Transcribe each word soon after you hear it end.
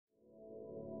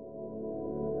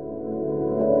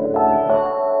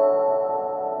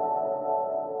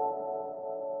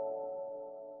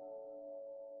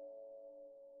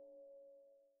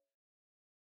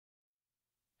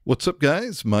What's up,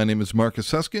 guys? My name is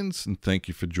Huyskens, and thank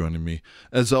you for joining me.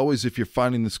 As always, if you're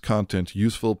finding this content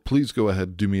useful, please go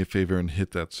ahead, do me a favor, and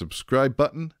hit that subscribe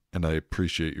button, and I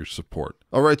appreciate your support.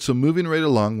 All right, so moving right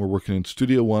along, we're working in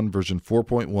Studio One version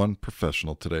 4.1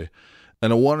 Professional today,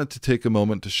 and I wanted to take a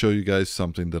moment to show you guys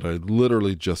something that I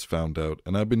literally just found out,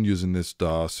 and I've been using this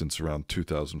DAW since around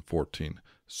 2014.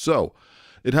 So,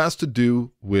 it has to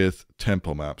do with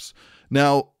tempo maps.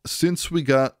 Now, since we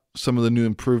got some of the new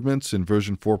improvements in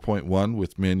version 4.1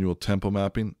 with manual tempo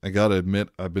mapping, I gotta admit,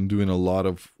 I've been doing a lot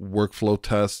of workflow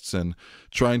tests and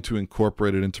trying to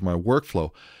incorporate it into my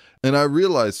workflow. And I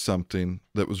realized something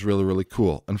that was really, really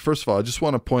cool. And first of all, I just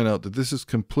want to point out that this is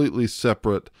completely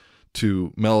separate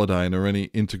to Melodyne or any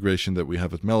integration that we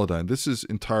have with Melodyne. This is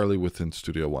entirely within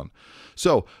Studio One.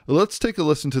 So let's take a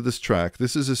listen to this track.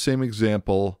 This is the same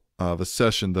example of a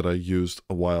session that I used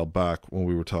a while back when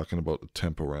we were talking about the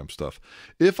tempo ramp stuff.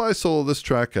 If I solo this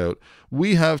track out,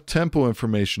 we have tempo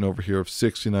information over here of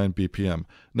 69 BPM.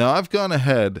 Now I've gone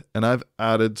ahead and I've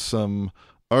added some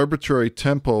arbitrary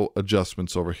tempo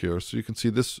adjustments over here. So you can see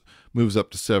this moves up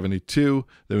to 72,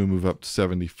 then we move up to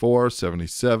 74,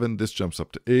 77, this jumps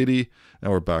up to 80, now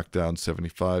we're back down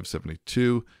 75,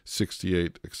 72,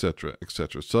 68, etc.,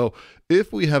 etc. So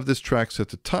if we have this track set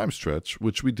to time stretch,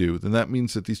 which we do, then that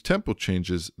means that these tempo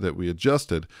changes that we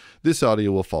adjusted, this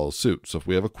audio will follow suit. So if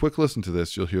we have a quick listen to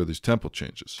this, you'll hear these tempo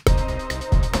changes.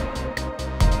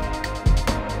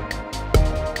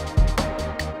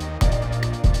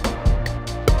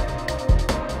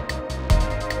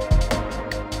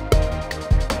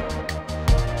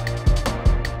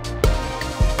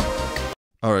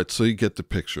 All right, so you get the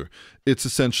picture. It's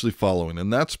essentially following,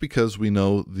 and that's because we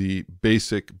know the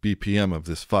basic BPM of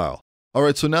this file. All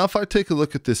right, so now if I take a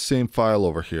look at this same file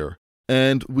over here,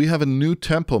 and we have a new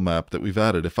tempo map that we've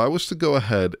added. If I was to go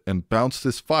ahead and bounce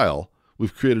this file,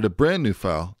 we've created a brand new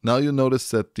file. Now you'll notice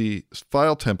that the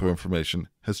file tempo information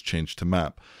has changed to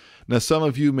map. Now, some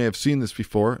of you may have seen this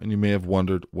before, and you may have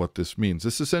wondered what this means.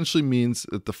 This essentially means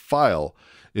that the file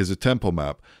is a tempo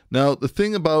map. Now, the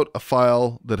thing about a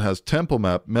file that has tempo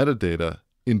map metadata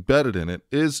embedded in it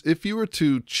is if you were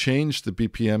to change the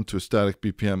BPM to a static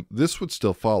BPM, this would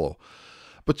still follow.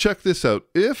 But check this out.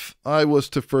 If I was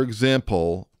to, for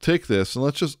example, take this, and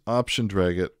let's just option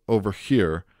drag it over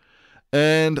here,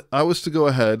 and I was to go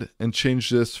ahead and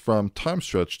change this from time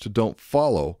stretch to don't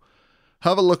follow,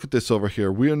 have a look at this over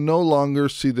here. We no longer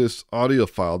see this audio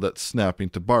file that's snapping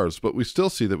to bars, but we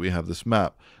still see that we have this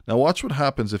map. Now watch what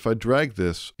happens if I drag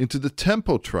this into the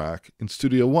tempo track in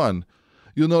Studio One.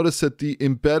 You'll notice that the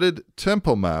embedded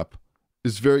tempo map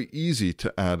is very easy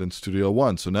to add in Studio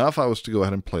One. So now if I was to go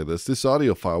ahead and play this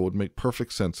audio file would make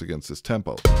perfect sense against this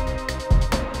tempo.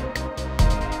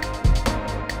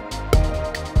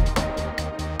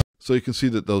 So you can see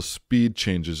that those speed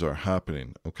changes are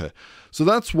happening. Okay, so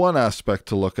that's one aspect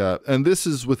to look at, and this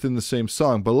is within the same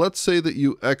song. But let's say that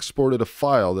you exported a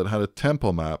file that had a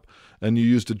tempo map, and you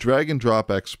used a drag and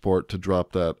drop export to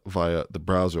drop that via the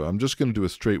browser. I'm just going to do a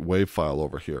straight WAV file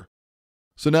over here.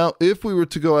 So now if we were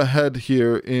to go ahead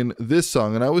here in this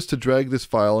song, and I was to drag this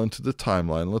file into the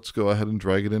timeline, let's go ahead and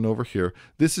drag it in over here.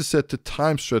 This is set to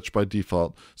time stretch by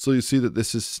default, so you see that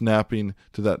this is snapping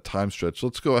to that time stretch.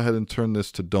 Let's go ahead and turn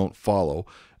this to don't follow,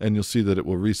 and you'll see that it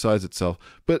will resize itself.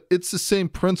 But it's the same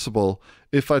principle.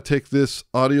 If I take this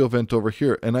audio event over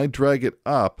here and I drag it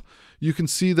up, you can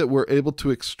see that we're able to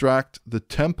extract the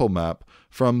tempo map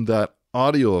from that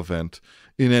audio event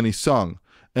in any song.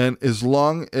 And as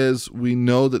long as we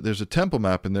know that there's a tempo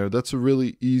map in there, that's a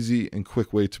really easy and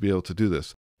quick way to be able to do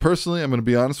this. Personally, I'm going to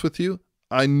be honest with you,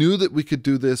 I knew that we could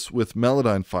do this with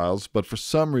Melodyne files, but for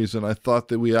some reason I thought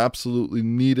that we absolutely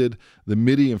needed the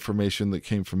MIDI information that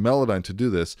came from Melodyne to do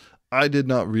this. I did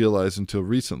not realize until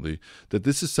recently that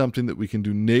this is something that we can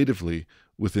do natively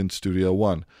within Studio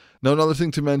One. Now, another thing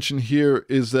to mention here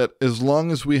is that as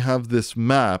long as we have this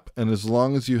map, and as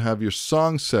long as you have your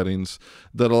song settings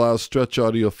that allow stretch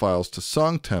audio files to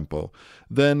song tempo,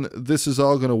 then this is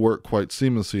all going to work quite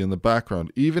seamlessly in the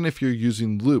background, even if you're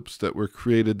using loops that were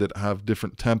created that have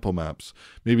different tempo maps.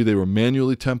 Maybe they were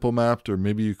manually tempo mapped, or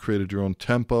maybe you created your own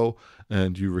tempo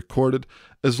and you recorded.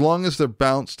 As long as they're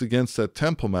bounced against that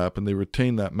tempo map and they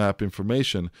retain that map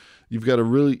information, you've got a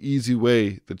really easy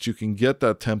way that you can get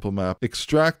that tempo map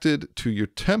extracted to your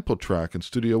tempo track in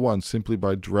Studio One simply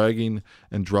by dragging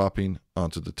and dropping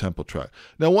onto the tempo track.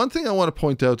 Now, one thing I want to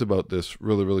point out about this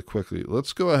really, really quickly,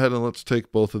 let's go ahead and let's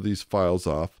take both of these files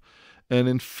off. And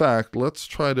in fact, let's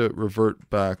try to revert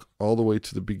back all the way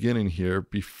to the beginning here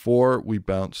before we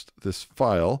bounced this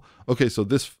file. Okay, so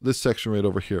this section right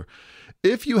over here.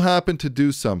 If you happen to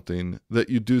do something that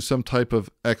you do some type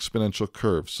of exponential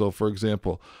curve, so for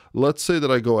example, let's say that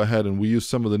I go ahead and we use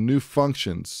some of the new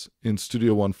functions in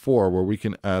Studio One 4 where we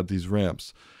can add these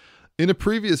ramps. In a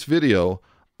previous video,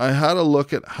 I had a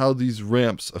look at how these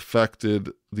ramps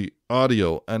affected the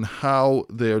audio and how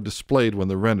they are displayed when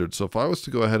they're rendered. So if I was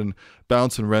to go ahead and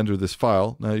bounce and render this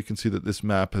file, now you can see that this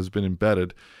map has been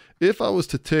embedded. If I was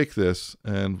to take this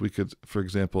and we could, for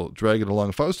example, drag it along,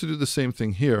 if I was to do the same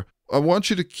thing here, I want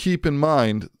you to keep in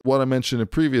mind what I mentioned in a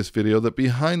previous video, that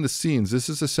behind the scenes, this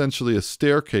is essentially a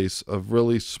staircase of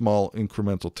really small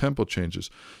incremental tempo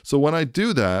changes. So when I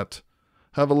do that,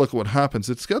 have a look at what happens.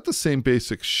 It's got the same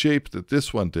basic shape that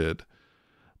this one did,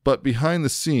 but behind the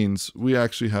scenes, we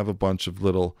actually have a bunch of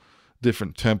little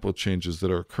different tempo changes that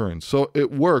are occurring. So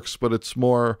it works, but it's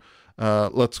more,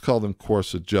 let's call them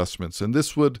coarse adjustments. And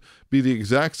this would be the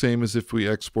exact same as if we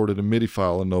exported a MIDI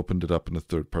file and opened it up in a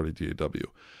third-party DAW.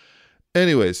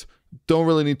 Anyways, don't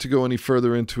really need to go any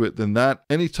further into it than that.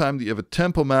 Anytime that you have a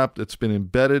tempo map that's been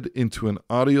embedded into an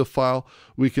audio file,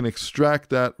 we can extract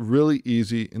that really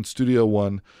easy in Studio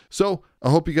One. So I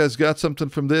hope you guys got something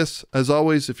from this. As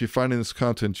always, if you're finding this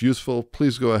content useful,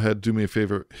 please go ahead, do me a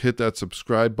favor, hit that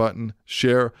subscribe button,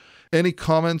 share. Any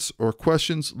comments or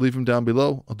questions, leave them down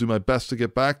below. I'll do my best to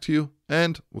get back to you,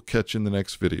 and we'll catch you in the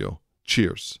next video.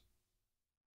 Cheers.